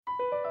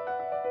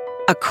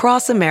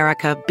Across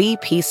America,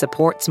 BP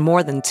supports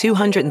more than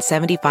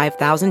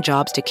 275,000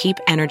 jobs to keep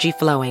energy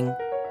flowing.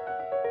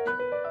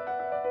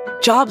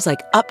 Jobs like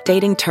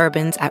updating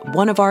turbines at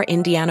one of our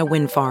Indiana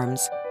wind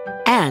farms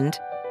and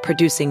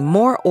producing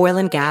more oil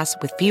and gas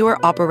with fewer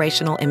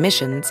operational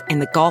emissions in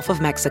the Gulf of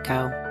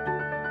Mexico.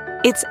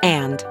 It's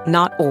and,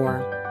 not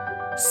or.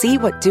 See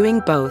what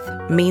doing both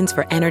means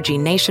for energy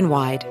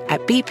nationwide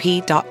at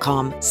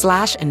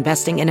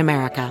bp.com/investing in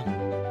America.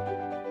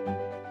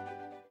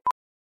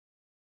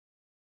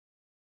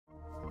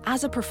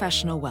 As a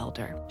professional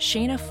welder,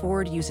 Shayna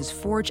Ford uses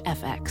Forge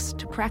FX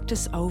to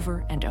practice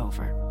over and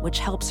over, which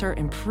helps her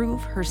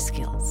improve her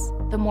skills.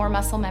 The more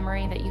muscle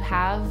memory that you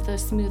have, the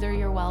smoother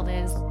your weld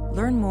is.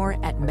 Learn more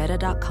at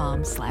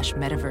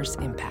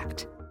meta.com/metaverse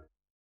impact.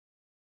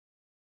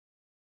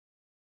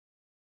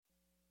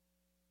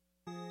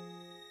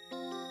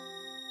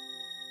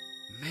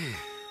 Man.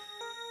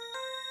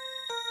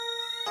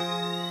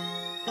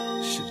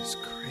 Shit is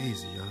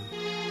crazy, y'all.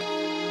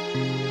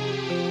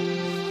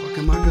 What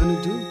am I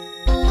gonna do?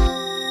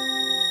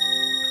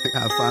 I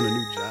gotta find a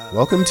new job.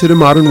 Welcome to the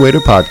Modern Waiter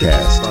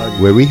Podcast,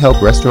 where we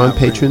help restaurant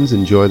patrons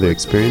enjoy their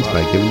experience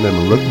by giving them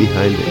a look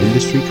behind the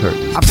industry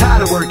curtain. I'm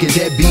tired of working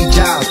deadbeat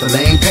jobs for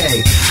lame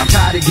pay. I'm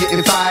tired of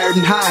getting fired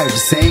and hired the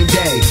same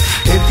day.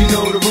 If you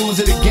know the rules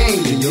of the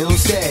game, then you'll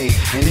stay.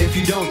 And if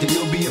you don't, then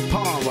you'll be a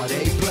pawn while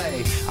they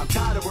play. I'm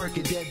tired of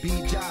working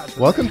deadbeat jobs.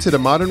 Welcome to the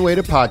Modern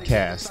Waiter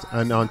Podcast,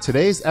 and on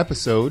today's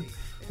episode,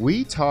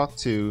 we talk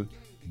to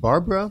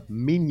Barbara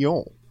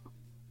Mignon.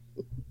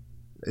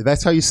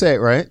 That's how you say it,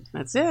 right?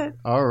 That's it.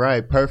 All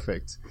right,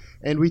 perfect.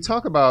 And we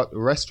talk about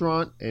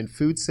restaurant and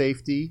food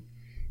safety,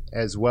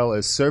 as well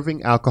as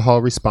serving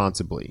alcohol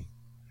responsibly.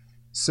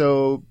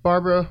 So,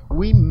 Barbara,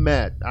 we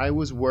met. I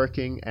was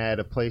working at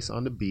a place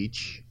on the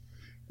beach,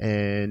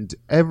 and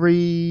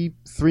every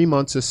 3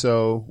 months or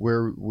so,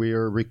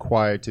 we're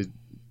required to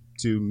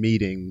do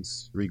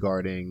meetings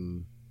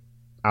regarding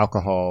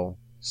alcohol,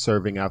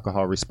 serving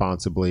alcohol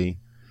responsibly,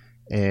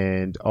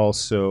 and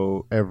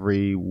also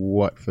every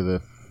for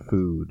the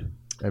food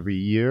every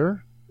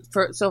year.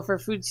 For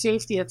food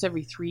safety, that's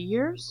every 3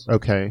 years.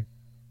 Okay.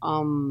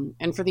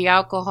 And for the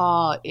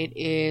alcohol, it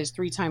is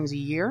 3 times a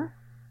year,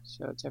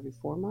 so it's every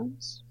 4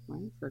 months,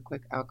 right? For a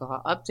quick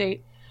alcohol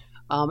update,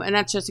 and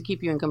that's just to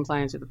keep you in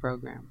compliance with the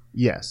program.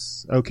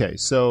 Yes. Okay.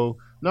 So,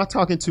 not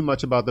talking too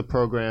much about the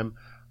program.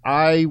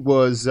 I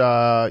was,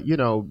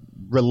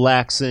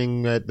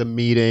 relaxing at the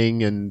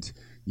meeting and.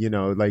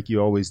 Like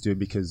you always do,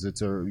 because it's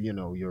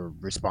you're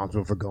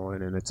responsible for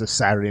going, and it's a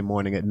Saturday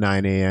morning at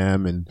 9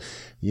 a.m. And,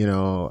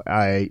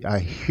 I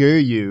hear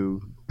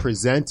you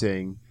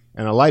presenting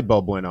and a light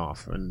bulb went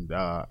off. And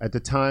at the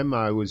time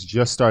I was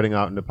just starting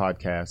out in the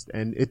podcast,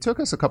 and it took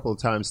us a couple of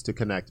times to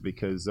connect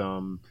because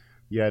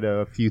you had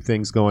a few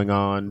things going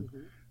on,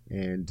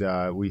 and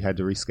we had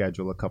to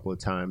reschedule a couple of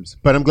times.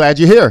 But I'm glad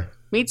you're here.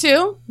 Me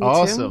too.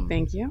 Awesome.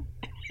 Thank you.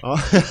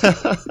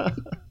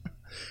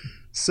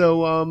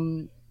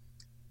 So,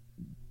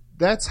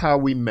 that's how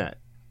we met.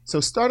 So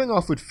starting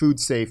off with food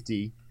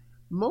safety,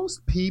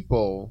 most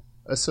people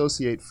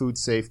associate food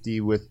safety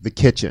with the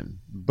kitchen,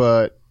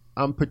 but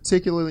I'm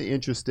particularly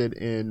interested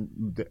in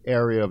the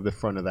area of the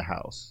front of the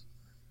house.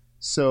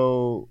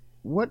 So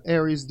what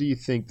areas do you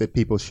think that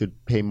people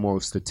should pay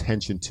most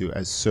attention to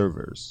as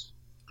servers?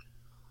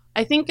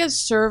 I think as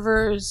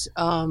servers,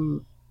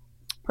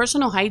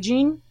 personal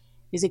hygiene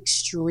is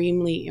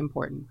extremely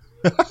important.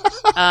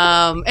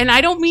 And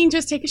I don't mean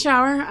just take a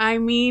shower. I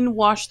mean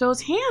wash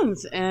those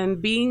hands. And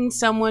being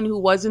someone who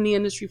was in the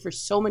industry for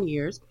so many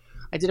years,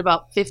 I did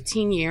about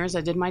 15 years.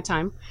 I did my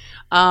time.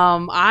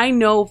 I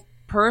know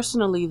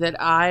personally that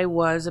I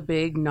was a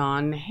big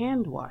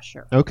non-hand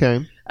washer.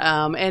 Okay.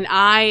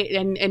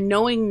 And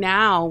knowing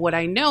now what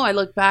I know, I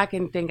look back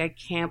and think I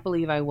can't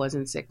believe I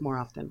wasn't sick more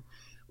often.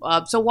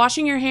 So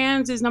washing your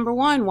hands is number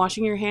one.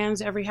 Washing your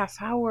hands every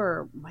half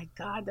hour. My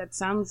God, that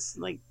sounds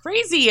like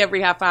crazy,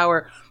 every half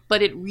hour.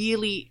 But it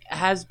really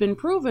has been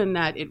proven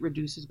that it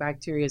reduces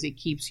bacteria. It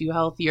keeps you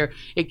healthier.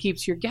 It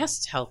keeps your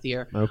guests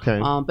healthier. Okay.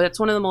 But it's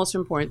one of the most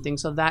important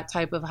things. So that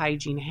type of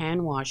hygiene,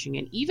 hand washing,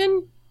 and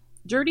even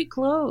dirty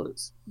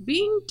clothes.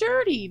 Being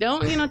dirty.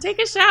 Don't,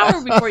 take a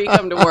shower before you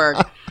come to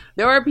work.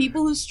 There are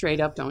people who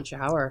straight up don't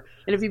shower.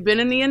 And if you've been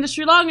in the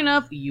industry long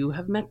enough, you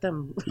have met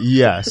them.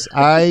 Yes.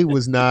 I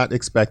was not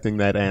expecting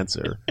that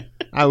answer.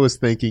 I was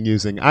thinking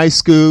using ice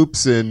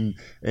scoops and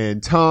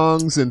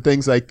tongs and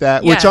things like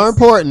that, Yes. which are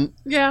important.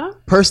 Yeah.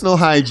 Personal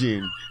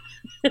hygiene.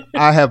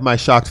 I have my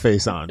shocked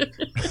face on.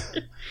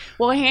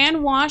 Well,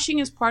 hand washing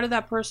is part of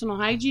that personal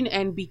hygiene.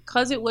 And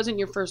because it wasn't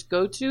your first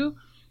go-to,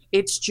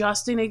 it's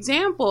just an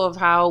example of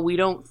how we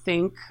don't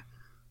think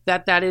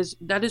that is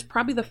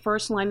probably the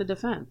first line of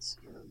defense.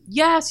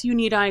 Yes, you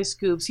need ice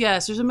scoops.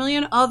 Yes, there's a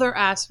million other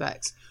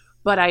aspects.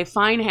 But I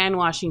find hand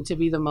washing to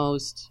be the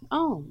most,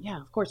 oh,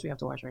 yeah, of course we have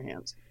to wash our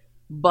hands.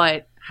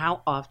 But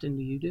how often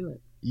do you do it?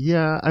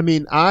 Yeah, I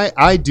mean,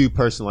 I do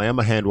personally. I'm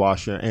a hand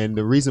washer. And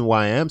the reason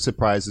why I am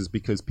surprised is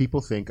because people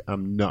think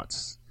I'm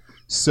nuts.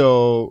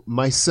 So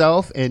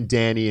myself and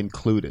Danny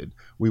included,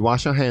 We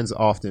wash our hands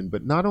often,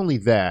 but not only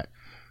that,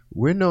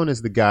 we're known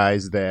as the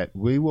guys that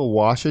we will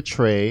wash a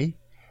tray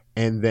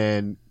and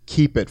then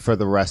keep it for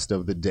the rest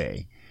of the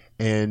day.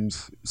 And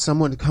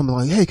someone come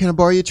along, hey, can I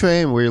borrow your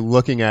tray? And we're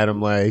looking at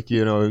them like,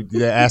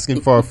 they're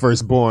asking for our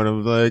firstborn.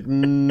 I'm like,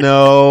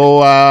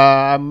 no,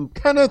 I'm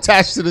kind of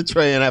attached to the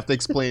tray and I have to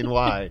explain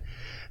why.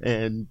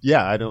 And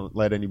yeah, I don't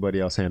let anybody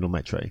else handle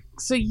my tray.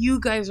 So you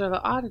guys are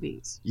the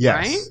oddities, yes.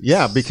 right?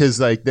 Yeah, because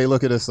like they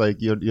look at us like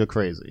you're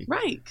crazy.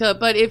 Right.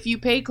 But if you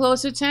pay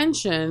close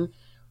attention,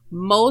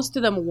 most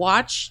of them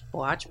watch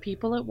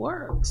people at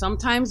work.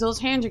 Sometimes those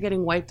hands are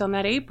getting wiped on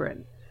that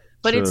apron.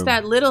 But True. It's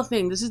that little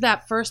thing. This is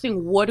that first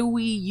thing. What do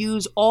we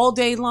use all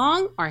day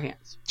long? Our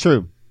hands.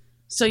 True.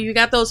 So you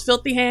got those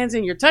filthy hands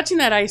and you're touching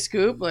that ice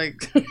scoop.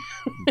 Like,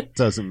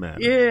 doesn't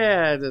matter.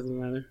 Yeah, it doesn't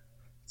matter.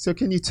 So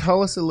can you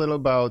tell us a little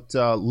about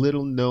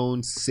little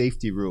known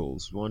safety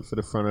rules? One for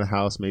the front of the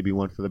house, maybe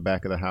one for the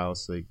back of the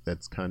house. Like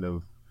that's kind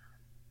of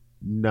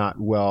not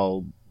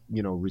well,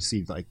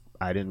 received. Like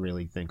I didn't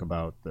really think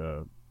about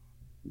the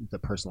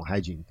personal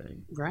hygiene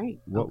thing. Right.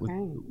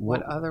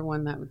 What other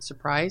one that would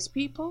surprise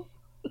people?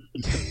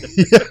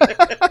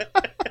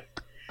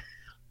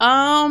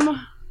 I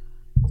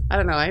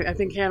don't know. I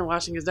think hand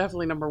washing is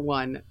definitely number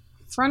one.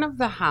 Front of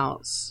the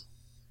house.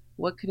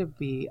 What could it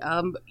be?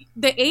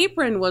 The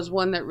apron was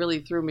one that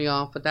really threw me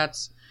off, but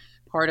that's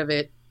part of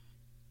it.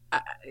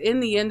 In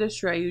the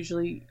industry,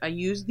 I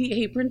use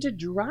the apron to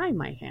dry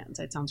my hands.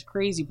 That sounds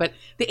crazy, but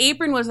the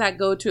apron was that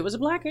go-to. It was a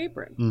black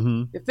apron.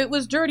 Mm-hmm. If it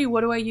was dirty,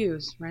 what do I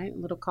use? Right? A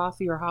little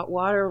coffee or hot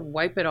water,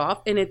 wipe it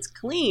off, and it's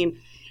clean.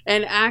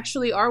 And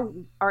actually, our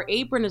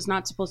apron is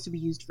not supposed to be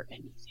used for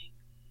anything,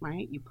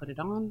 right? You put it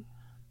on.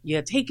 You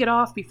take it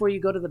off before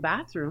you go to the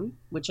bathroom,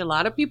 which a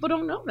lot of people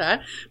don't know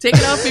that. Take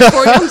it off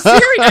before I'm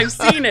serious.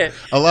 I've seen it.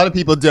 A lot of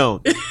people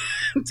don't.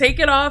 Take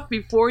it off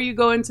before you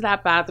go into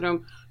that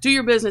bathroom. Do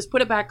your business.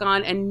 Put it back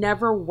on and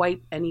never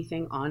wipe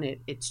anything on it.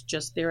 It's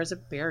just there as a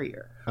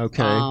barrier.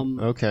 Okay.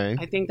 Okay.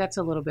 I think that's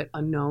a little bit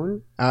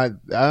unknown.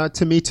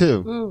 To me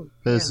too.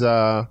 Because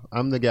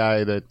I'm the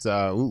guy that...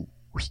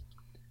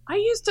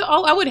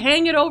 I would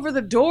hang it over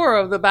the door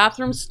of the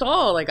bathroom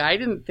stall. Like, I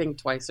didn't think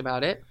twice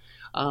about it.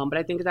 But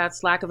I think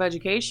that's lack of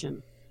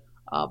education.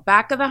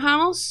 Back of the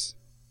house,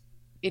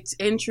 it's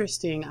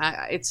interesting.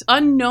 It's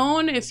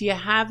unknown if you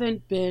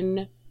haven't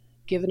been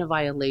given a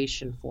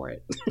violation for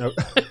it.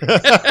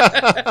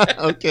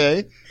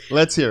 Okay,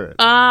 let's hear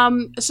it.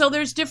 So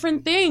there's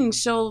different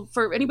things. So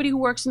for anybody who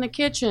works in the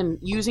kitchen,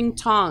 using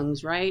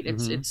tongs, right?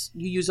 It's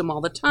you use them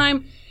all the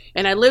time.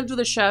 And I lived with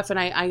a chef, and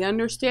I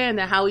understand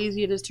that how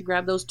easy it is to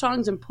grab those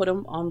tongs and put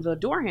them on the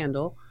door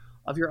handle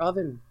of your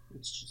oven.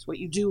 It's just what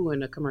you do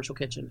in a commercial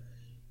kitchen.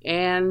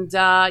 And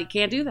you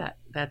can't do that.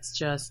 That's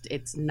just,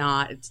 it's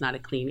not a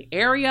clean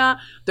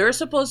area. They're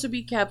supposed to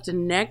be kept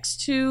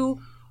next to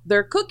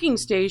their cooking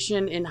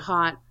station in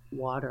hot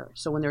water.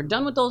 So when they're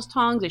done with those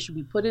tongs, they should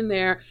be put in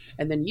there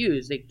and then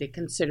used. They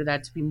consider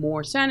that to be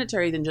more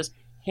sanitary than just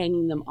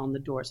hanging them on the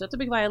door. So that's a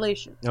big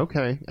violation.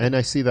 Okay. And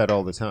I see that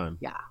all the time.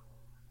 Yeah.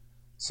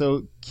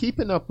 So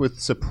keeping up with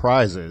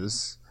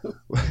surprises,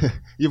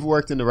 you've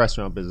worked in the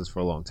restaurant business for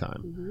a long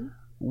time. Mm-hmm.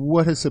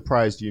 What has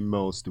surprised you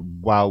most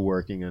while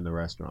working in the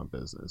restaurant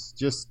business?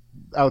 Just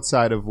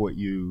outside of what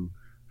you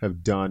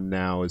have done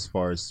now as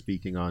far as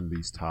speaking on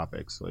these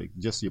topics, like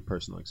just your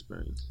personal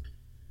experience.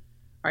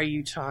 Are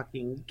you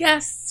talking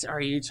guests? Are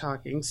you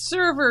talking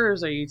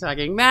servers? Are you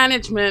talking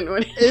management?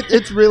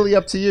 It's really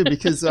up to you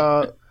because,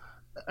 I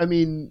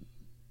mean,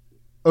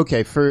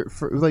 okay, for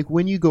like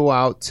when you go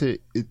out to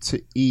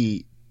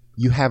eat,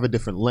 you have a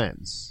different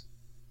lens.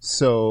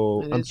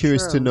 So I'm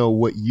curious to know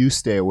what you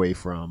stay away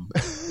from.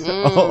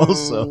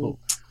 Also,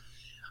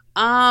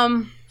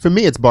 for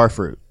me, it's bar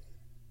fruit.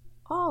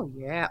 Oh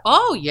yeah.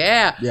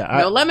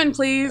 No lemon,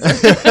 please.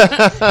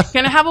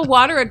 Can I have a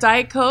water, a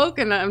Diet Coke,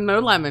 and no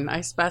lemon?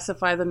 I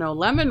specify the no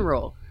lemon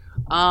rule.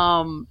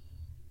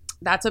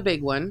 That's a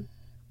big one.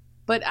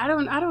 But I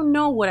don't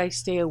know what I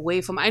stay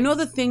away from. I know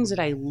the things that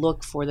I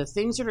look for, the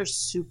things that are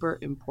super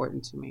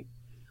important to me.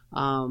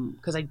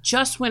 Because I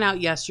just went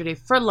out yesterday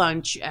for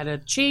lunch at a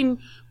chain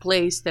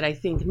place that I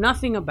think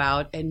nothing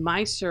about, and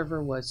my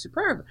server was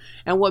superb.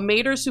 And what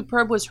made her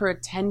superb was her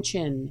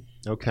attention.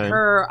 Okay.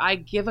 Her, I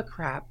give a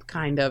crap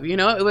kind of,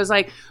 it was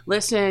like,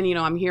 listen,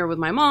 I'm here with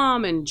my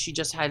mom and she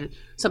just had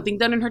something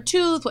done in her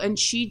tooth and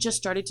she just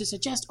started to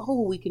suggest,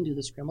 we can do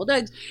the scrambled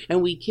eggs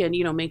and we can,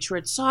 make sure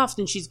it's soft,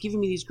 and she's giving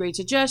me these great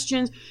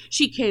suggestions.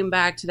 She came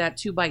back to that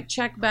 2-bite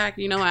check back,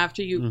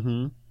 after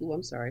you,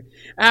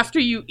 after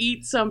you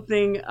eat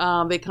something,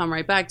 they come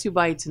right back 2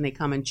 bites and they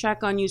come and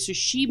check on you. So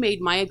she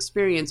made my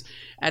experience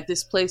at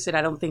this place that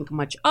I don't think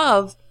much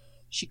of.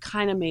 She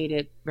kind of made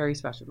it very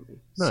special to me.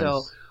 Nice.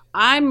 So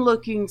I'm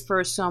looking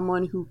for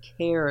someone who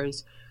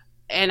cares,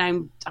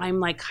 and I'm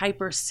like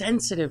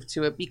hypersensitive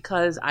to it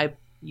because I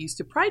used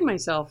to pride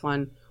myself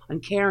on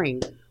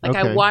caring. Like,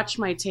 I watch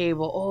my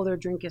table. Their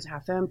drink is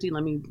half empty.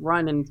 Let me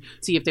run and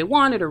see if they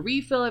want it or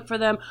refill it for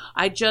them.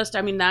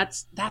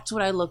 That's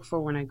what I look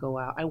for when I go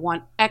out. I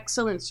want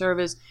excellent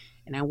service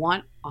and I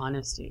want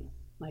honesty.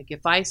 Like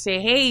if I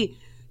say, hey,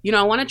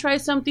 I want to try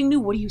something new.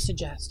 What do you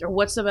suggest? Or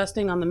what's the best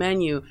thing on the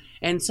menu?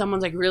 And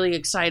someone's like really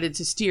excited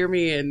to steer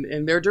me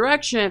in their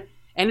direction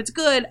and it's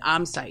good,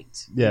 I'm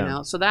psyched.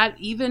 Yeah. So that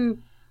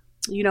even,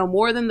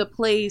 more than the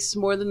place,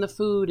 more than the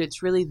food,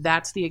 it's really,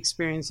 that's the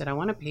experience that I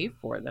want to pay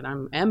for, that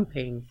am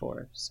paying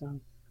for. So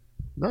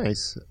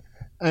nice.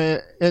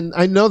 And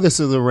I know this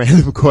is a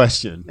random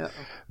question,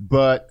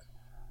 but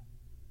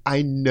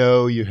I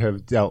know you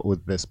have dealt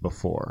with this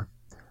before.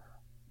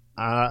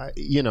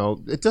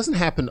 It doesn't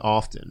happen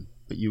often,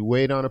 but you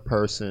wait on a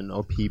person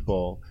or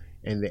people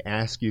and they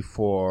ask you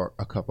for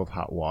a cup of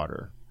hot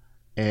water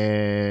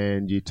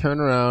and you turn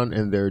around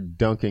and they're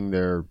dunking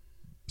their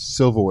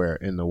silverware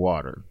in the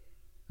water.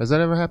 Has that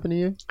ever happened to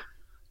you?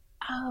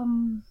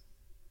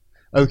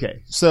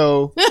 Okay,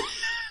 so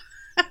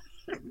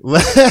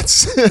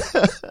let's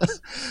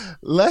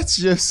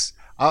just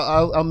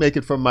I'll make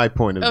it from my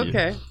point of view.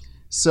 Okay.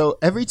 So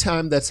every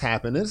time that's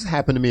happened, this has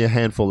happened to me a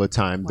handful of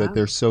times, that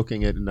they're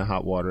soaking it in the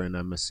hot water, and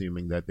I'm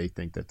assuming that they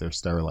think that they're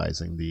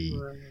sterilizing the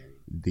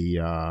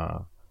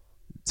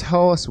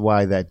tell us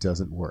why that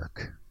doesn't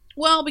work.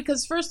 Well,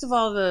 because first of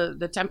all,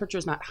 the temperature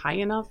is not high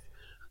enough.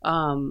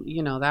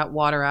 That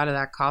water out of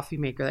that coffee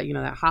maker,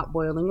 that hot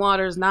boiling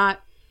water is not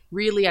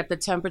really at the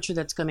temperature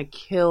that's going to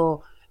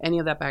kill any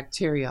of that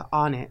bacteria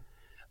on it.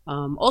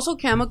 Also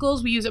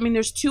chemicals we use.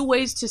 There's two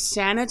ways to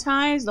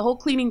sanitize. The whole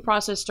cleaning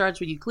process starts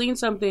when you clean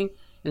something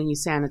and then you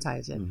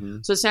sanitize it. Mm-hmm.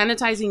 So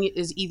sanitizing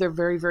is either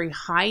very, very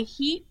high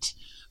heat,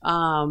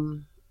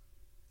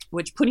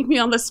 which putting me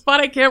on the spot,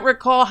 I can't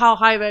recall how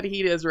high that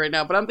heat is right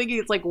now, but I'm thinking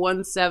it's like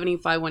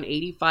 175,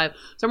 185,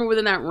 somewhere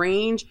within that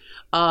range.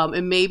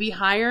 It may be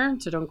higher,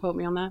 so don't quote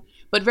me on that.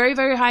 But very,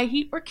 very high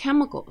heat or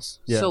chemicals.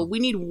 Yeah. So we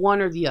need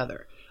one or the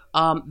other.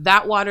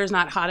 That water is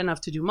not hot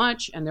enough to do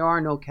much, and there are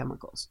no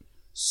chemicals.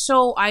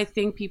 So I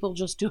think people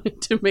just do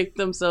it to make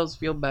themselves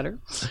feel better.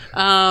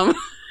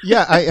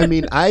 Yeah,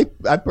 I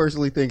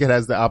personally think it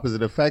has the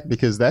opposite effect,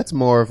 because that's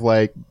more of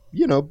like,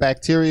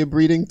 bacteria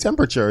breeding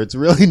temperature. It's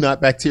really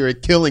not bacteria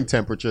killing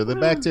temperature. The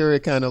bacteria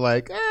kind of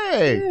like,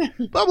 hey,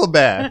 bubble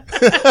bath.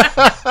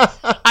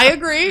 I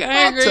agree.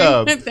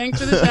 Thanks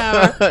for the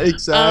shower.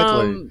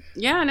 Exactly.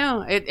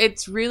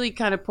 It's really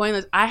kind of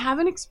pointless. I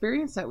haven't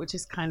experienced that, which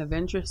is kind of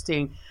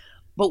interesting.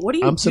 But what do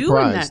you do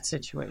in that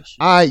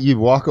situation? You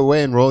walk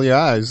away and roll your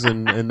eyes,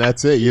 and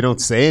that's it. You don't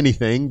say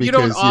anything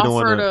because you don't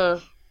want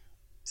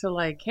to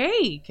like,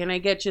 hey, can I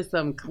get you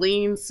some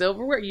clean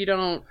silverware? You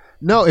don't.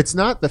 No, it's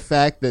not the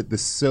fact that the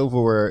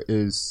silverware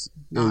is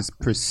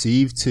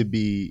perceived to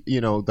be,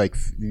 like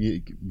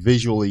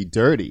visually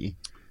dirty.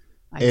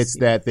 It's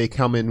that they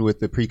come in with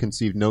the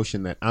preconceived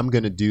notion that I'm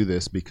going to do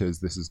this because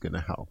this is going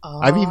to help. Oh.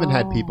 I've even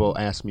had people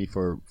ask me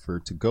for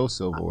to-go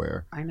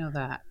silverware. I know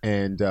that.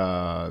 And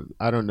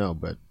I don't know,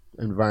 but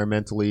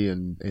environmentally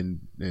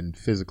and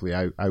physically,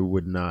 I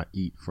would not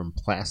eat from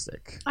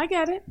plastic. I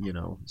get it.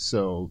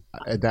 So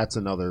that's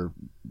another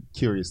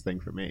curious thing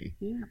for me.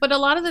 Yeah. But a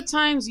lot of the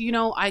times,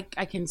 I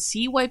can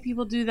see why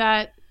people do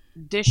that.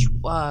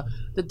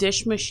 The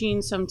dish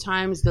machine,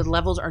 sometimes the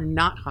levels are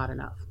not hot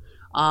enough.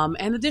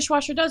 And the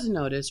dishwasher doesn't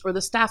notice, or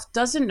the staff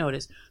doesn't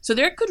notice. So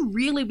there could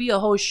really be a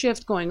whole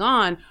shift going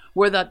on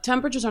where the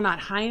temperatures are not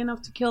high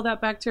enough to kill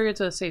that bacteria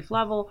to a safe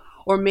level,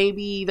 or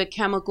maybe the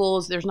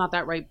chemicals, there's not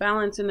that right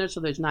balance in there, so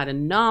there's not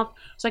enough.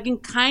 So I can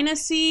kind of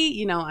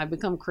see, I've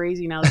become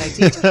crazy now that I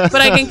teach, but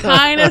I can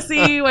kind of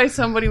see why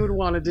somebody would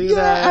want to do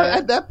that.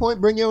 At that point,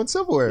 bring your own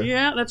silverware.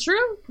 Yeah, that's true.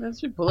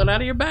 Pull it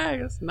out of your bag.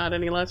 It's not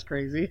any less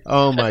crazy.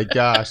 Oh my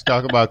gosh,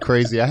 talk about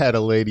crazy. I had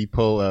a lady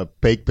pull a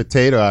baked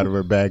potato out of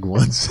her bag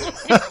once.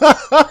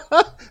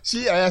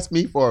 She asked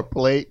me for a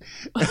plate.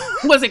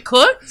 Was it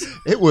cooked?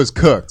 It was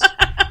cooked.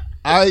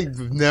 I've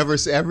never,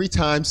 every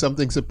time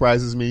something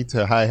surprises me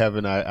to high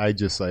heaven, I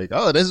just like,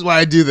 oh, this is why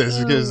I do this,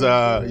 because,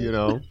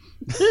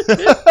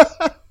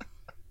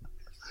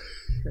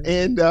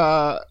 And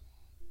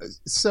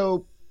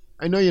so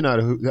I know you're not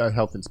a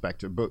health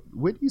inspector, but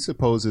what do you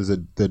suppose is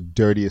the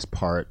dirtiest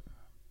part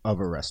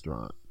of a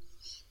restaurant?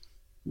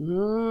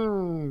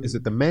 Is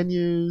it the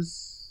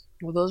menus?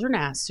 Well, those are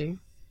nasty.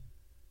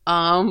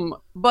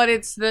 But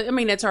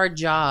it's our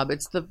job.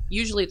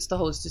 Usually it's the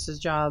hostess's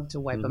job to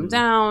wipe them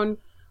down.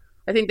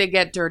 I think they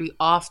get dirty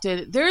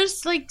often.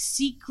 There's like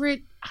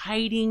secret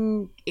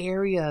hiding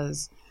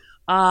areas.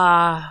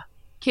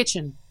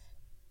 Kitchen,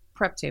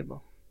 prep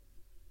table.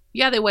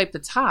 Yeah, they wipe the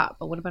top,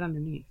 but what about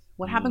underneath?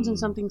 What happens when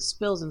something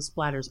spills and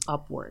splatters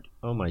upward?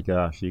 Oh my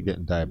gosh, you're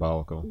getting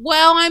diabolical.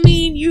 Well,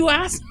 you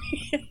asked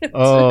me.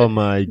 Oh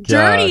my gosh.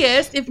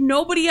 Dirtiest, if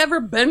nobody ever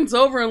bends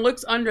over and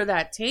looks under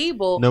that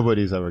table.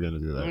 Nobody's ever going to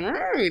do that.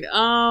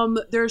 All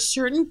right. There are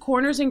certain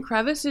corners and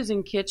crevices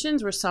in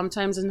kitchens where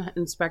sometimes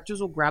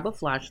inspectors will grab a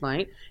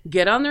flashlight,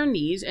 get on their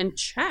knees, and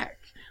check.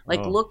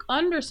 Look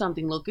under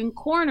something, look in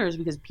corners,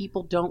 because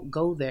people don't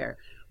go there.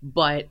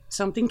 But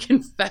something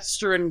can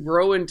fester and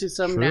grow into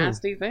some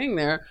nasty thing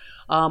there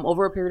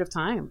over a period of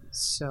time.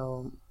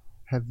 So,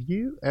 have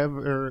you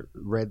ever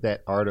read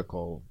that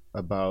article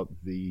about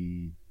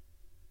the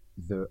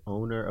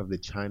owner of the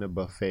China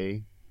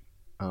buffet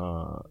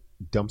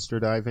dumpster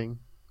diving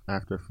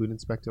after a food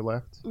inspector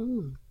left.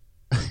 Mm.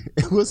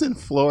 It was in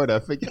Florida. I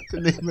forget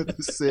the name of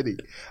the city.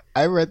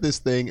 I read this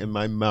thing and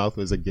my mouth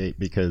was agape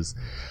because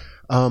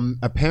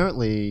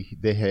apparently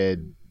they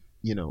had,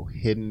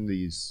 hidden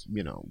these,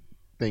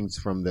 things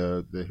from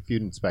the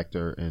food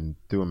inspector and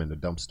threw them in the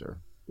dumpster.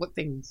 What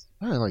things?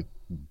 Like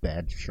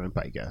bad shrimp,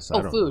 I guess. Oh,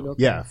 I don't food. know.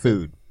 Okay. Yeah,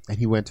 food. And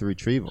he went to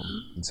retrieve them,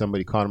 and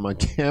somebody caught him on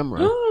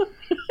camera.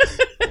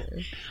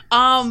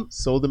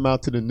 Sold him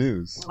out to the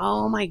news.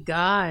 Oh my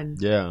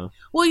God. Yeah.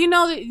 Well,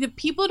 the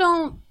people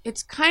don't.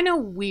 It's kind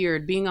of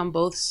weird being on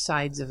both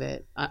sides of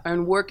it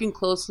and working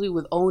closely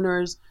with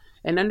owners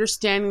and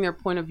understanding their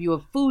point of view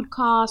of food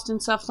cost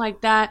and stuff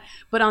like that.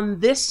 But on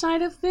this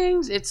side of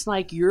things, it's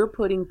like you're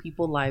putting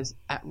people's lives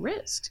at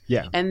risk.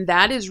 Yeah. And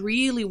that is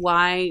really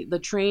why the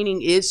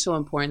training is so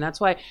important.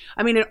 That's why,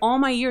 in all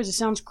my years, it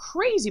sounds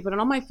crazy, but in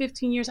all my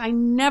 15 years, I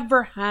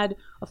never had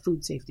a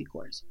food safety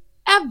course.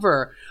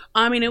 Ever.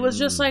 It was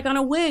just like on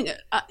a wing.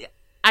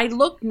 I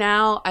look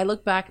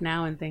back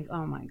now and think,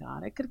 oh my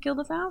God, I could have killed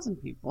 1,000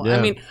 people.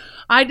 Yeah.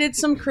 I did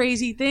some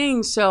crazy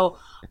things. So,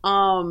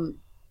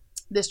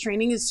 this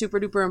training is super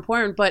duper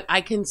important, but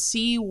I can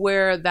see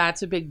where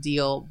that's a big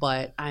deal.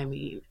 But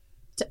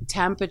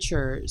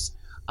temperatures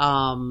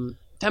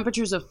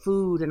of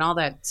food and all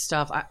that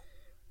stuff.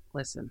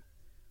 Listen,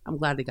 I'm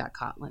glad they got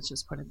caught. Let's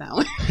just put it that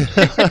way.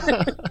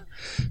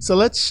 So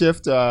let's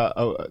shift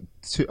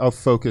our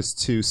focus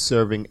to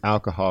serving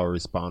alcohol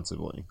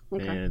responsibly.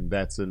 Okay. And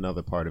that's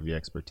another part of your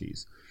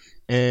expertise.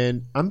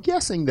 And I'm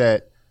guessing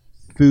that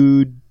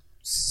food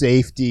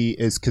safety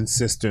is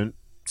consistent.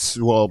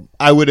 Well,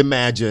 I would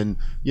imagine,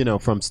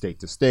 from state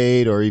to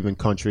state or even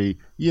country,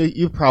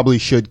 you probably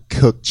should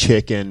cook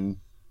chicken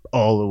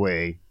all the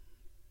way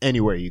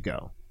anywhere you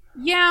go.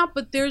 Yeah,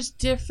 but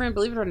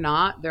believe it or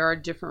not, there are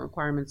different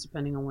requirements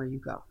depending on where you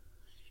go.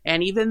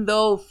 And even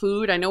though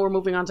food, I know we're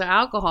moving on to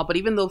alcohol, but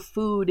even though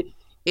food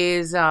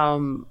is,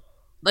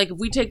 if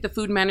we take the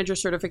food manager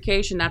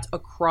certification, that's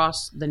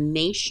across the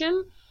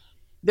nation.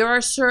 There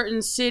are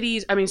certain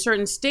states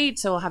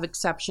that will have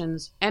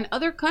exceptions, and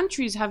other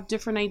countries have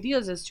different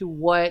ideas as to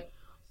what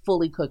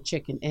fully cooked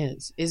chicken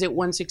is. Is it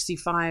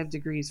 165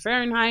 degrees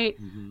Fahrenheit?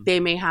 Mm-hmm. They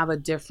may have a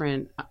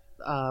different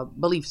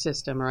belief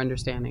system or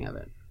understanding of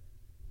it.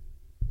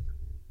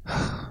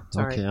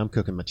 Sorry. Okay, I'm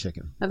cooking my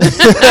chicken.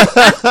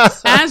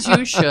 As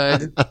you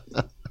should.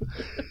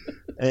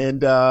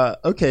 And,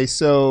 okay,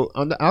 so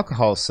on the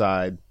alcohol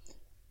side,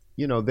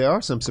 there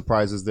are some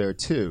surprises there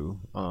too,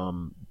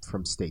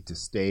 from state to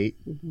state.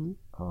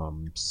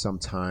 Mm-hmm.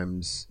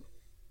 Sometimes,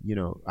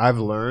 I've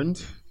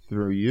learned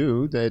through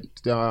you that,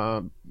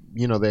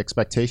 the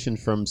expectation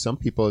from some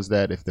people is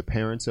that if the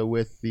parents are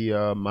with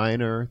the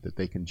minor, that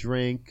they can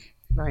drink.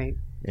 Right.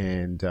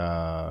 And,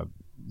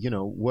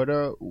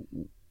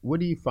 what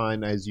do you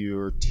find as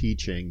you're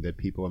teaching that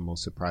people are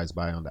most surprised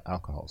by on the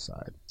alcohol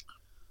side?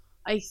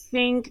 I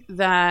think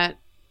that,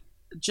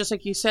 just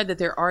like you said, that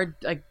there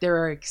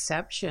are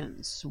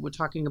exceptions. We're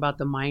talking about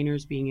the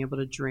minors being able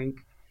to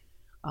drink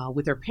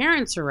with their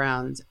parents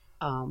around.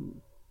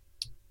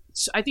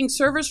 So I think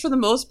servers, for the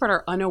most part,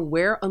 are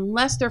unaware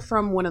unless they're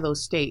from one of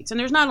those states. And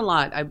there's not a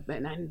lot.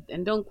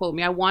 And don't quote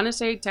me. I want to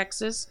say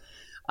Texas.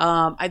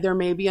 There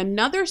may be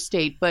another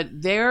state, but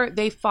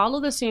they follow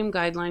the same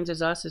guidelines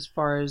as us as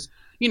far as,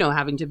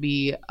 having to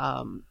be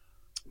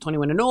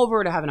 21 and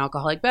over to have an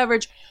alcoholic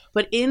beverage.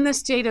 But in the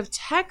state of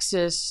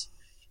Texas,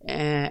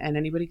 and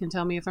anybody can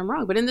tell me if I'm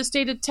wrong, but in the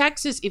state of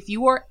Texas, if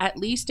you are at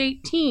least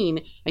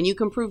 18 and you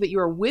can prove that you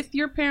are with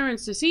your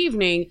parents this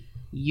evening,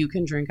 you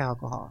can drink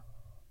alcohol.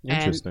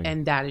 Interesting.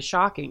 And that is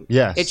shocking.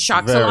 Yes. It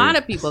shocks very. a lot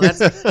of people.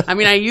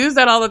 I use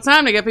that all the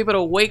time to get people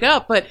to wake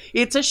up, but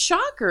it's a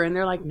shocker. And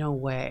they're like, no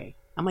way.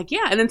 I'm like,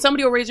 yeah. And then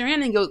somebody will raise their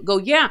hand and go,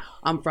 yeah,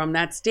 I'm from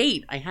that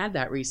state. I had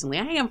that recently.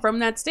 Hey, I'm from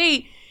that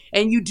state.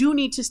 And you do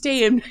need to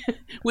stay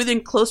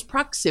within close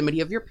proximity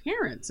of your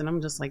parents. And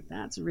I'm just like,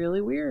 that's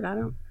really weird. I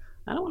don't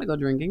want to go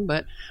drinking,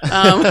 but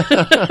that's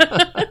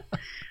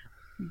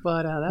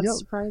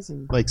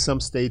surprising. Like some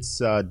states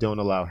don't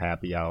allow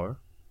happy hour.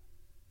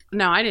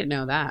 No, I didn't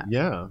know that.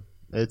 Yeah,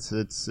 it's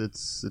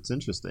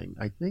interesting.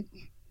 I think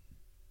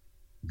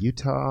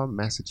Utah,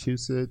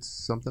 Massachusetts,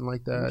 something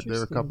like that. There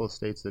are a couple of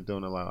states that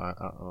don't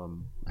allow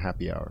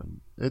happy hour.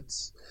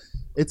 It's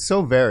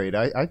so varied.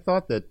 I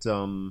thought that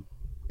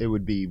it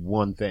would be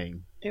one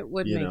thing. It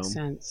would make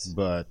sense,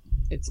 but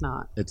it's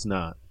not. It's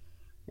not.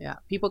 Yeah,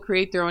 people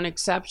create their own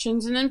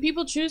exceptions, and then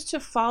people choose to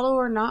follow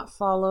or not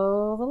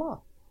follow the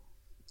law.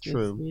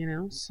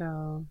 True.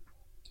 So.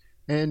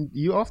 And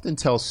you often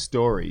tell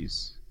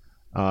stories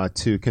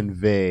to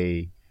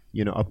convey,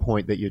 a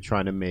point that you're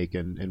trying to make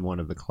in one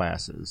of the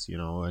classes,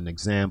 an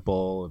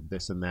example of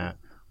this and that.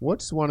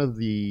 What's one of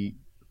the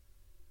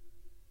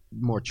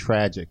more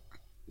tragic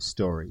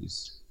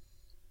stories?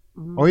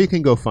 Mm-hmm. Or you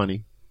can go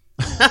funny.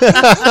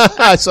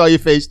 I saw your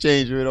face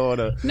change. We don't want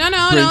to bring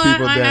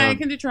people down. I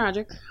can do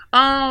tragic.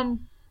 I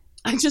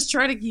just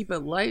try to keep it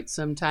light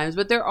sometimes,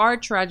 but there are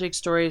tragic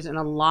stories, and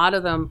a lot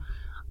of them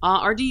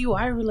are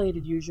DUI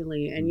related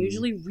usually, and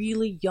usually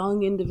really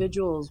young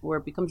individuals where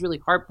it becomes really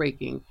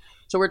heartbreaking.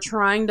 So we're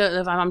trying to,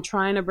 if I'm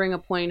trying to bring a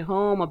point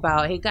home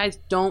about, hey guys,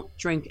 don't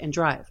drink and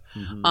drive.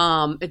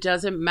 It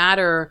doesn't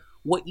matter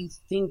what you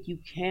think you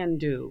can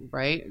do,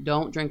 right?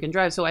 Don't drink and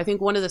drive. So I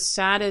think one of the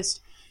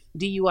saddest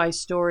DUI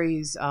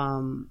stories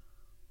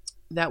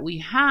that we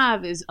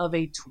have is of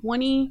I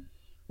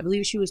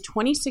believe she was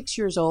 26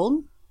 years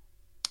old,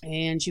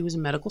 and she was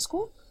in medical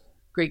school.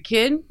 Great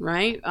kid,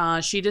 right?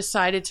 She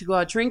decided to go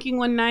out drinking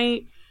one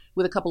night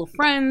with a couple of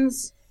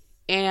friends,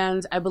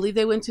 and I believe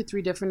they went to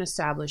 3 different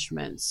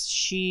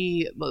establishments.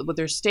 What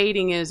they're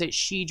stating is that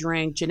she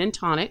drank gin and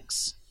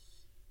tonics,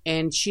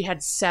 and she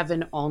had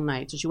 7 all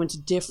night. So she went to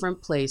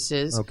different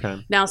places.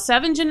 Okay. Now,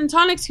 7 gin and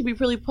tonics can be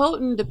really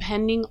potent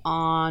depending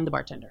on the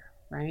bartender,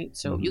 right?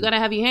 So if you got a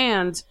heavy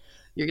hand,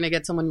 you're going to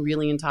get someone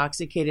really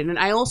intoxicated. And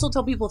I also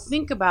tell people,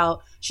 think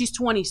about, she's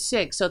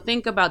 26, so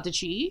think about, did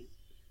she eat?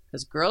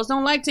 Because girls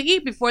don't like to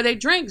eat before they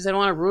drink because they don't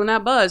want to ruin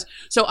that buzz.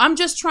 So I'm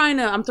throwing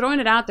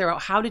it out there.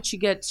 How did she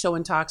get so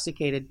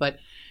intoxicated? But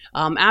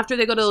after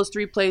they go to those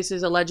 3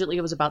 places, allegedly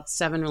it was about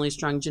 7 really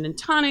strong gin and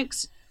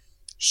tonics.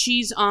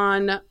 She's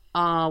on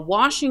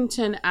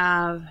Washington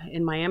Ave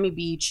in Miami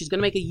Beach. She's going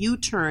to make a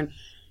U-turn.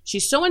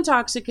 She's so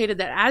intoxicated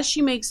that as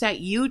she makes that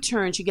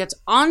U-turn, she gets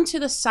onto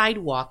the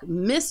sidewalk,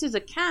 misses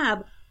a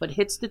cab, but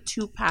hits the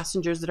 2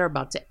 passengers that are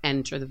about to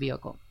enter the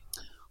vehicle.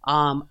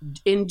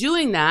 In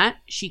doing that,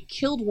 she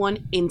killed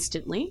one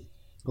instantly.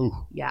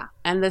 Ooh. Yeah.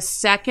 And the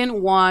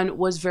second one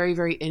was very,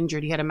 very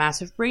injured. He had a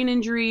massive brain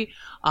injury.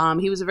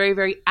 He was a very,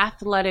 very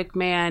athletic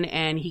man,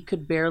 and he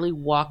could barely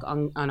walk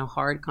on a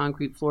hard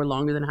concrete floor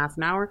longer than half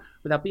an hour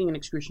without being in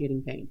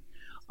excruciating pain.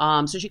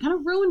 So she kind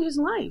of ruined his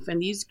life.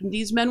 And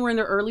these men were in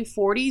their early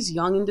 40s,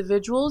 young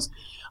individuals.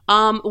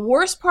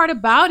 Worst part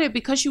about it,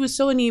 because she was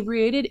so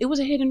inebriated, it was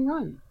a hit and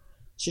run.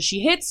 So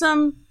she hits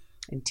him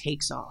and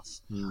takes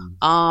off.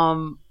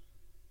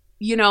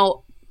 You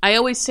know, I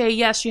always say,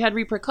 yes, she had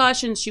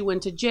repercussions. She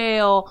went to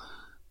jail.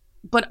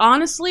 But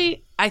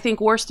honestly, I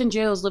think worse than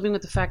jail is living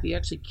with the fact that you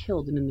actually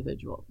killed an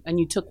individual and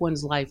you took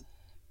one's life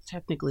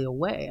technically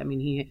away. I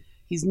mean,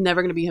 he's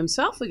never going to be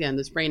himself again.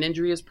 This brain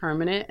injury is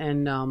permanent.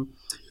 And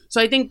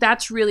so I think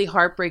that's really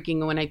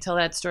heartbreaking. And when I tell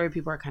that story,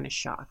 people are kind of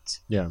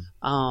shocked. Yeah.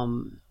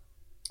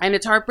 And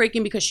it's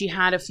heartbreaking because she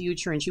had a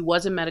future and she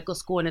was in medical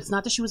school. And it's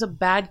not that she was a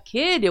bad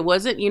kid. It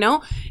wasn't,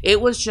 it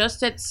was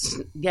just that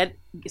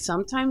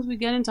sometimes we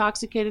get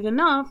intoxicated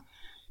enough,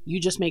 you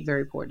just make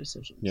very poor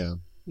decisions. Yeah.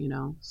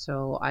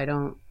 So I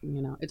don't,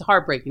 it's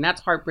heartbreaking.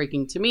 That's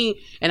heartbreaking to me.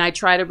 And I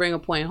try to bring a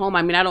point home.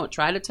 I mean, I don't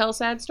try to tell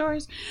sad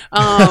stories.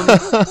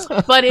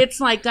 But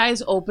it's like,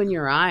 guys, open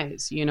your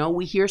eyes.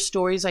 We hear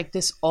stories like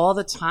this all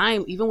the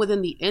time, even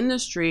within the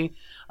industry.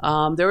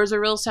 There was a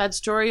real sad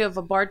story of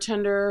a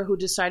bartender who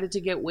decided to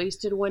get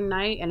wasted one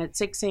night, and at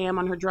 6 a.m.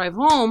 on her drive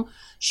home,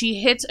 she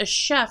hits a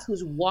chef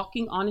who's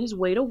walking on his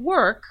way to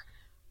work,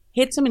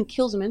 hits him and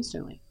kills him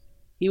instantly.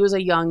 He was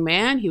a young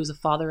man. He was a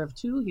father of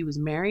 2. He was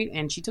married,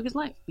 and she took his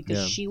life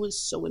because she was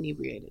so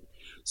inebriated.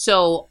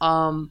 So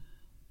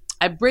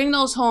I bring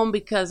those home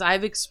because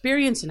I've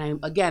experienced, and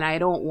I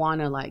don't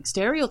want to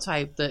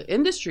stereotype the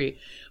industry,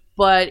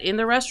 but in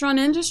the restaurant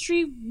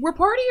industry, we're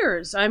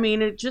partiers. I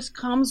mean, it just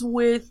comes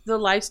with the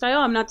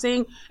lifestyle. I'm not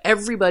saying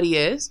everybody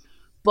is,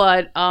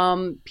 but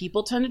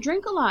people tend to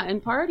drink a lot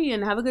and party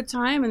and have a good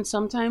time. And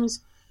sometimes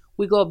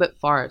we go a bit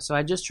far. So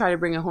I just try to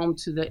bring it home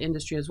to the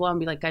industry as well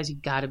and be like, guys, you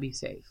got to be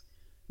safe.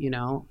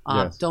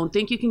 Yes. Don't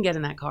think you can get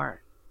in that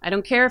car. I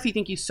don't care if you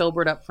think you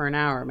sobered up for an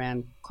hour,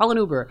 man. Call an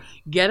Uber.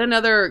 Get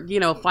another,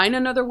 find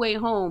another way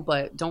home,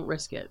 but don't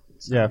risk it.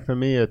 So. Yeah, for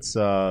me, it's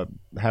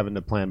having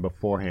to plan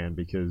beforehand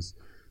because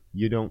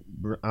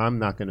I'm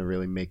not going to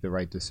really make the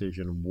right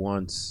decision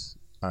once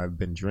I've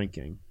been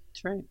drinking.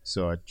 That's right.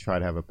 So I try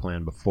to have a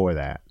plan before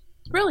that.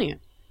 It's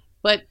brilliant.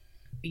 But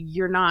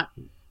you're not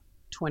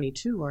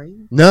 22, are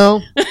you?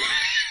 No.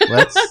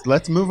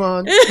 Let's move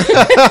on.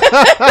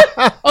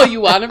 Oh,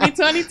 you want to be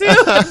 22?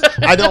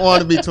 I don't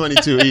want to be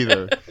 22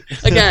 either.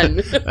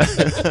 Again.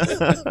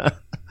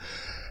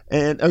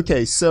 And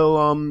okay,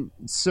 so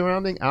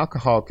surrounding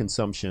alcohol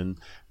consumption,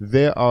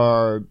 there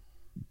are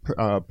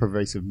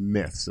pervasive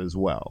myths as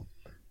well.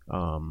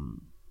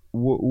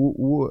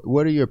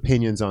 What are your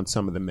opinions on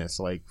some of the myths?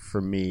 Like for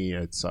me,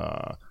 it's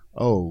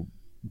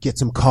get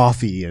some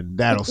coffee and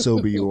that'll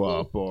sober you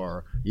up,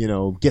 or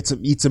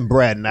eat some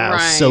bread and that'll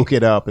soak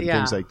it up and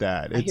things like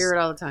that. I hear it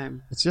all the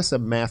time. It's just a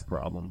math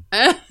problem.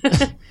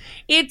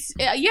 It's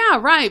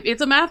right.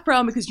 It's a math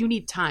problem because you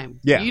need time.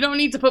 Yeah. You don't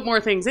need to put more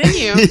things in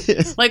you.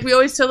 Like we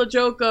always tell a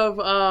joke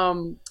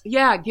of,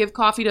 give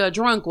coffee to a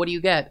drunk. What do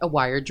you get? A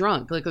wired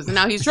drunk. Because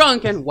now he's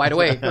drunk and wide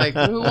awake. Like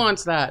who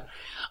wants that?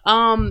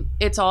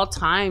 It's all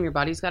time. Your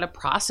body's got to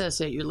process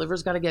it. Your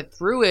liver's got to get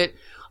through it.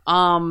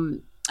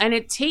 And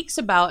it takes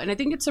about, and I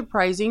think it's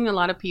surprising a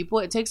lot of people,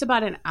 it takes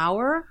about an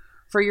hour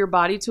for your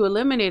body to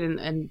eliminate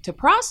and to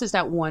process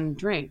that one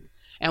drink.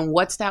 And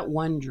what's that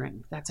one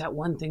drink? That's that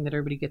one thing that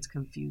everybody gets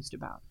confused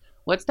about.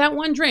 What's that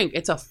one drink?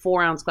 It's a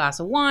 4-ounce glass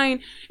of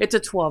wine. It's a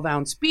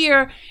 12-ounce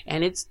beer.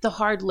 And it's the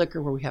hard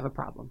liquor where we have a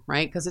problem,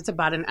 right? Because it's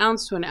about 1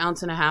 ounce to 1.5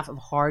 ounces of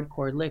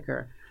hardcore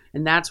liquor.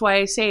 And that's why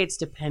I say it's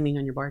depending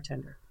on your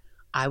bartender.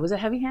 I was a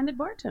heavy-handed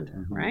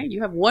bartender, right?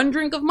 You have one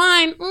drink of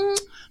mine. It's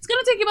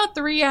going to take you about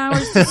 3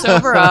 hours to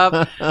sober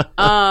up.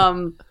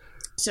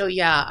 So,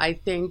 yeah, I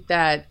think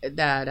that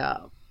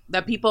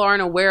people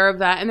aren't aware of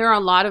that. And there are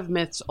a lot of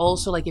myths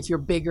also, like if you're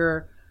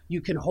bigger,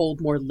 you can hold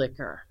more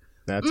liquor.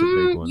 That's a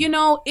big one. You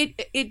know,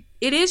 it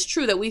is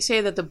true that we say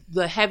that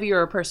the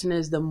heavier a person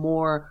is, the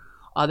more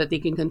that they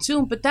can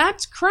consume. But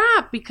that's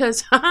crap,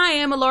 because I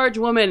am a large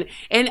woman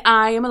and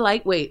I am a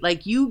lightweight.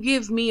 Like, you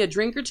give me a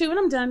drink or two and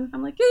I'm done.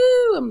 I'm like,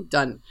 ooh, I'm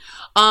done.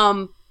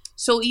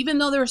 So even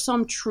though there's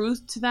some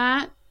truth to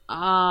that,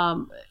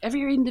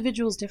 every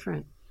individual is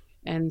different.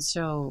 And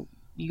so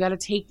you got to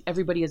take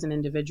everybody as an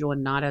individual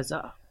and not as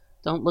a,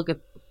 don't look at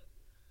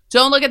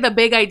the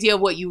big idea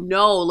of what you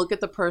know. Look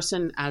at the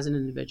person as an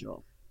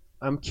individual.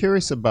 I'm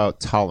curious about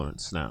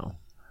tolerance now.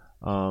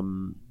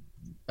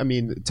 I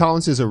mean,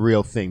 tolerance is a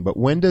real thing, but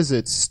when does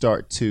it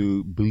start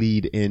to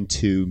bleed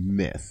into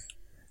myth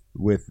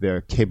with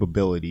their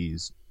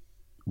capabilities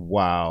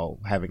while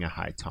having a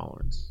high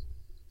tolerance?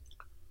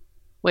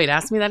 Wait,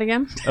 ask me that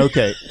again?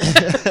 Okay.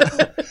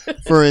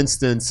 For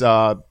instance,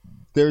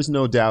 there's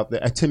no doubt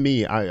that, to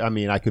me, I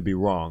mean, I could be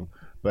wrong,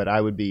 but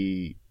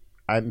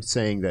I'm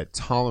saying that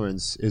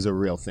tolerance is a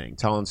real thing.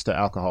 Tolerance to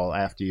alcohol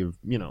after you've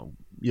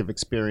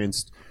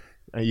experienced,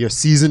 you're a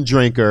seasoned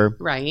drinker,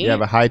 right? You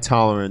have a high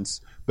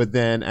tolerance. But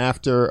then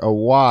after a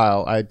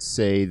while, I'd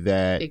say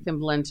that it can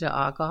blend to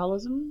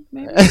alcoholism,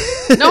 maybe?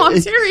 No, I'm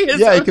serious.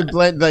 Yeah, it can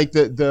blend, like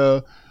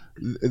the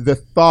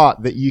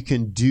thought that you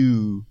can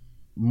do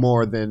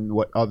more than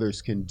what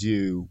others can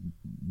do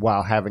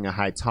while having a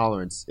high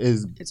tolerance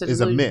is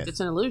a myth.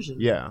 It's an illusion.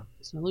 Yeah.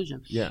 It's an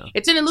illusion. Yeah.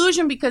 It's an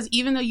illusion because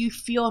even though you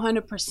feel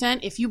 100%,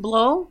 if you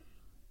blow,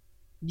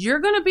 you're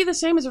going to be the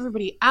same as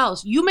everybody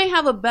else. You may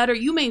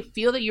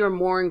feel that you're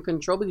more in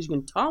control because you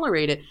can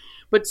tolerate it,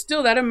 but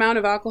still that amount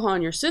of alcohol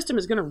in your system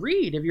is going to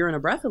read if you're in a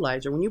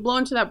breathalyzer. When you blow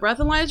into that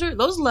breathalyzer,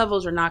 those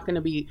levels are not going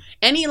to be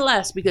any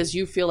less because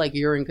you feel like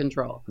you're in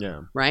control.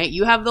 Yeah. Right?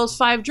 You have those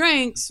 5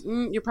 drinks,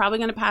 you're probably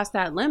going to pass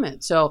that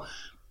limit. So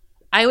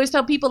I always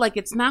tell people, like,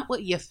 it's not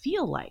what you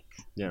feel like.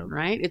 Yeah.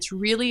 Right? It's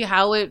really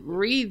how it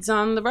reads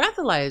on the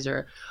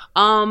breathalyzer.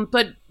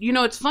 But,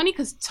 it's funny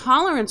because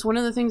tolerance, one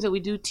of the things that we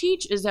do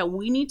teach is that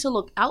we need to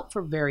look out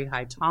for very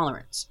high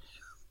tolerance.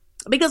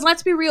 Because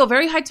let's be real,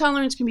 very high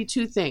tolerance can be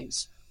 2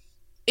 things.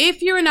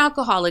 If you're an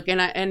alcoholic,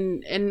 and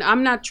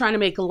I'm not trying to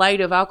make light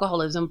of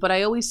alcoholism, but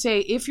I always say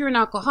if you're an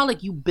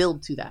alcoholic, you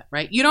build to that,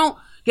 right? You don't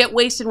get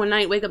wasted one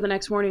night, wake up the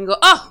next morning and go,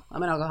 oh,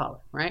 I'm an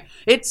alcoholic, right?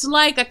 It's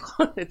like,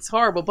 it's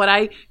horrible, but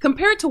I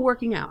compare it to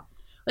working out.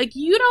 Like,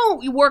 you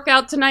work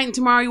out tonight and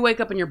tomorrow you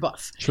wake up and you're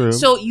buff. True.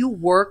 So you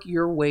work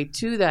your way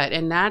to that.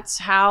 And that's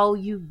how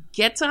you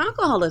get to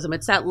alcoholism.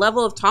 It's that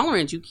level of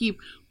tolerance. You keep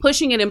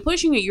pushing it and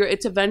pushing it.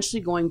 It's eventually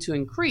going to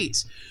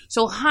increase.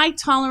 So high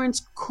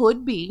tolerance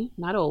could be,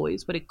 not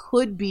always, but it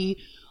could be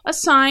a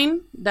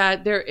sign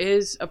that there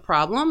is a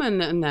problem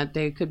and that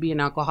they could be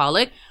an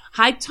alcoholic.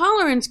 High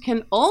tolerance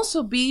can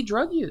also be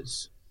drug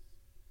use.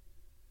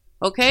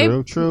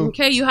 Okay. True.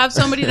 Okay. You have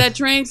somebody that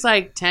drinks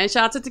like 10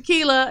 shots of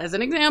tequila, as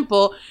an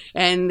example,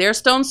 and they're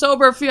stone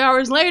sober a few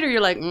hours later.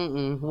 You're like,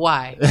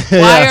 why?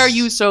 Why are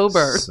you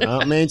sober?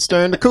 Something ain't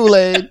stirring the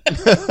Kool-Aid.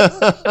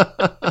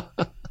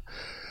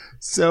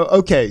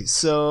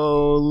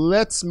 So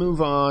let's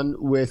move on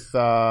with,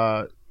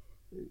 given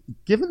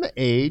the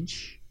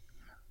age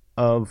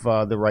of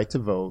the right to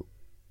vote,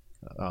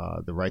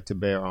 the right to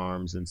bear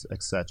arms, and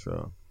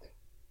etc.,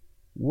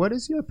 what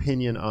is your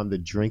opinion on the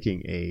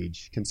drinking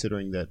age,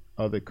 considering that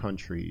other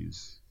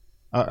countries,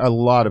 a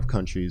lot of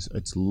countries,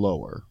 it's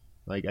lower?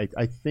 Like,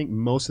 I think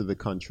most of the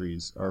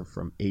countries are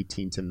from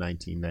 18 to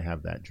 19, they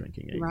have that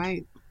drinking age.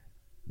 Right.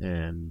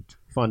 And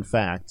fun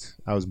fact,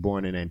 I was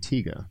born in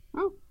Antigua.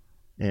 Oh.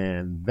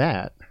 And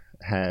that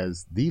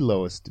has the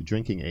lowest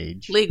drinking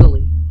age.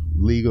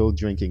 Legal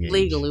drinking age.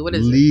 Legally, what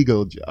is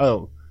it?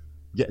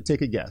 Yeah,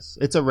 take a guess.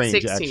 It's a range,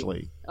 16.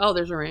 actually. Oh,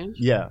 there's a range?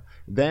 Yeah.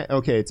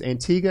 It's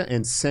Antigua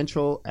and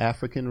Central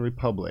African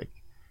Republic.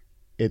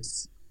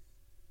 It's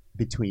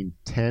between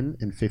 10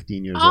 and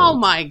 15 years old. Oh,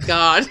 my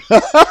God.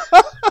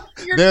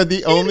 They're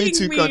the only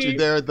 2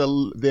 countries.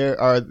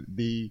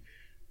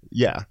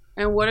 Yeah.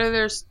 And what are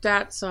their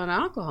stats on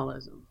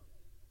alcoholism?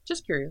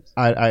 Just curious.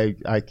 I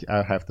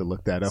have to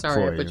look that up for you.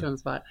 Sorry, I put you on the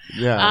spot.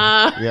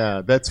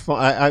 Yeah, that's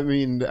fine. I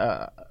mean,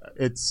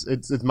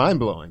 it's mind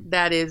blowing.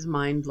 That is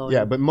mind blowing.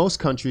 Yeah, but most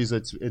countries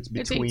it's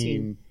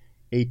between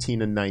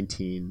 18 and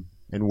 19,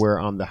 and we're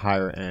on the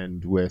higher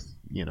end with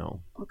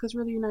because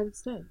we're the United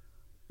States.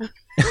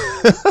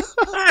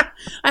 I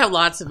have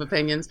lots of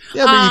opinions.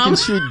 Yeah, but you can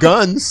shoot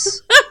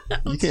guns.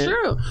 That's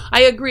true.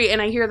 I agree,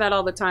 and I hear that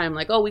all the time.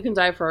 Like, oh, we can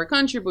die for our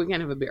country, but we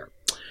can't have a beer.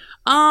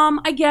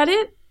 I get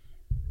it.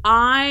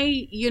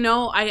 I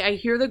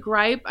hear the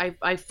gripe.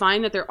 I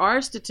find that there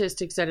are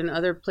statistics that in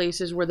other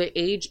places where the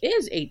age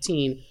is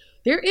 18,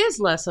 there is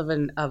less of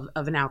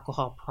an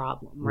alcohol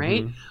problem,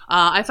 right?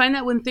 I find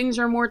that when things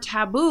are more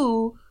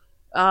taboo,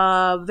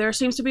 there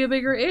seems to be a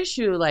bigger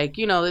issue. Like,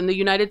 in the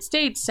United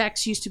States,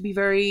 sex used to be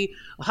very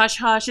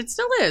hush-hush. It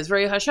still is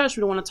very hush-hush.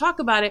 We don't want to talk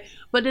about it.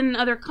 But in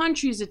other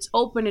countries, it's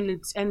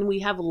open and we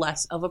have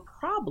less of a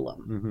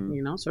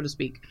problem, so to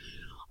speak.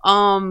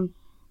 But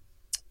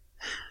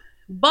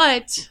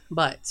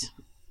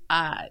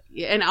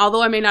and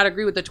although I may not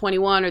agree with the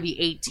 21 or the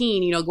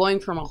 18,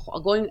 going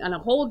in a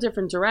whole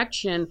different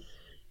direction,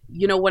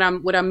 what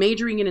I'm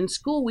majoring in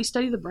school, we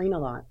study the brain a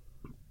lot.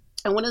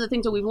 And one of the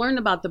things that we've learned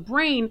about the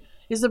brain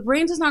is the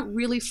brain does not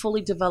really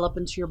fully develop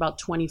until you're about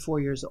 24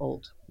 years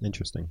old.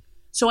 Interesting.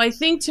 So I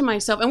think to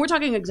myself, and we're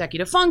talking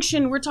executive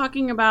function, we're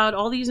talking about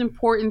all these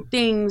important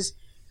things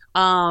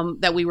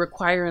that we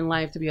require in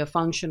life to be a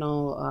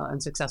functional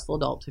and successful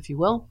adult, if you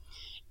will.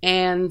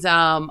 And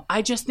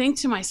I just think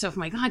to myself,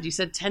 my God, you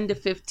said 10 to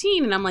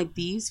 15. And I'm like,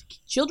 these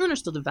children are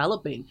still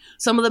developing.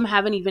 Some of them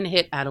haven't even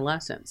hit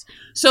adolescence.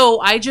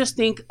 So I just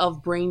think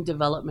of brain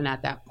development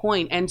at that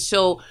point. And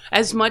so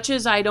as much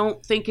as I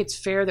don't think it's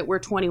fair that we're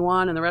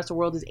 21 and the rest of the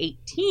world is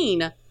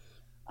 18,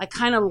 I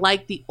kind of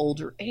like the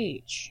older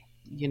age,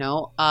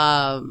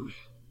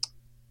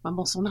 I'm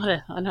also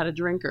not a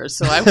drinker.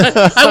 So I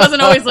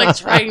wasn't always like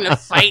trying to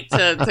fight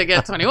to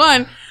get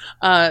 21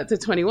 to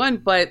 21.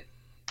 But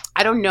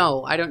I don't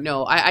know.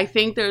 I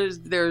think there's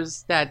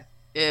that.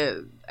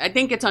 I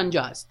think it's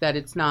unjust that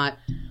it's not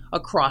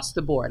across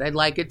the board. I'd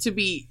like it to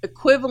be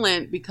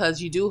equivalent,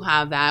 because you do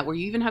have that where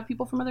you even have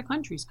people from other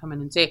countries come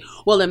in and say,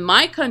 well, in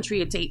my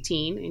country, it's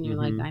 18. And you're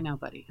like, I know,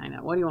 buddy. I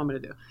know. What do you want me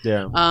to do?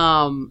 Yeah.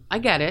 I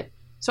get it.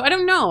 So I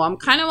don't know. I'm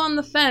kind of on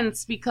the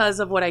fence because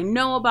of what I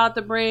know about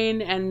the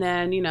brain, and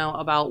then,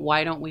 about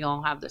why don't we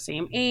all have the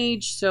same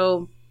age.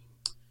 So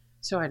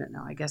I don't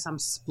know. I guess I'm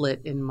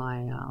split in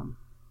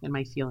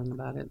my feeling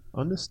about it.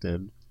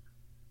 Understood.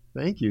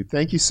 Thank you.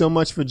 Thank you so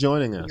much for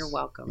joining us. You're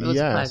welcome. It was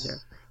a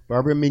pleasure.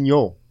 Barbara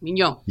Mignot.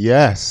 Mignot.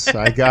 Yes,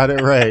 I got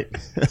it right.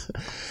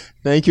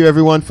 Thank you,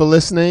 everyone, for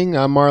listening.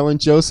 I'm Marlon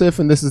Joseph,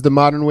 and this is the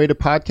Modern Waiter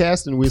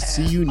Podcast, and we'll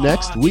see you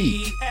next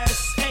week.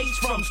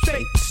 From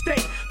state to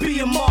state,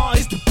 BMR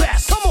is the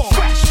best. Come on.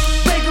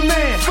 Fresh. Baker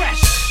Man.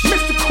 Fresh.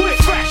 Mr. Quick.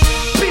 Fresh.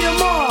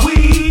 BMR.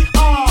 We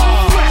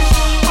are fresh.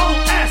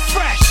 OS.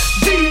 Fresh.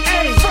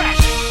 DA. Fresh.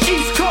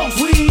 East Coast.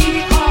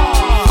 We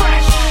are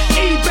fresh.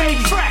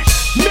 E-Baby.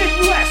 Fresh.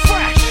 Midwest.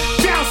 Fresh.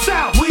 Down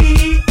South.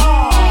 We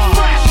are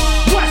fresh.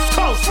 West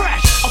Coast.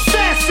 Fresh.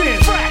 Assassin.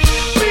 Fresh.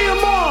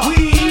 BMR. We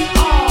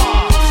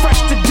are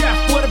fresh to death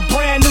with a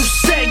brand new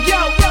set.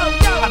 Yo.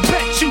 I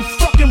bet you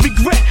fucking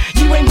regret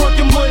you ain't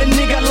working with a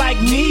nigga like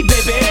me,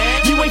 baby.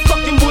 You ain't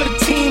fucking with a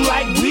team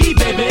like we,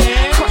 baby.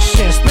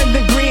 Crushing,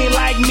 spending green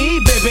like me,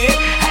 baby.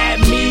 Had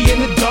me in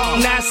the dark,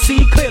 now I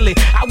see clearly.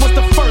 I was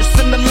the first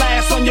and the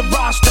last on your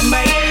roster,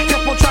 man.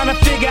 Kept on trying to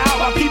figure out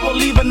why people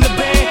leaving the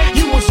band.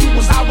 You was,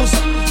 I was,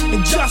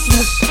 and just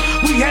was.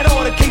 We had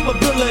all the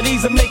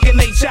capabilities of making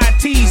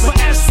HITs, but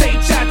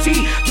SHIT,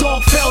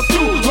 dog fell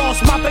through.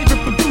 Lost my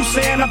favorite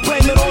producer and I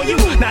blame it on you.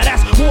 Now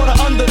that's water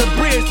under the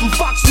bridge from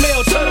 5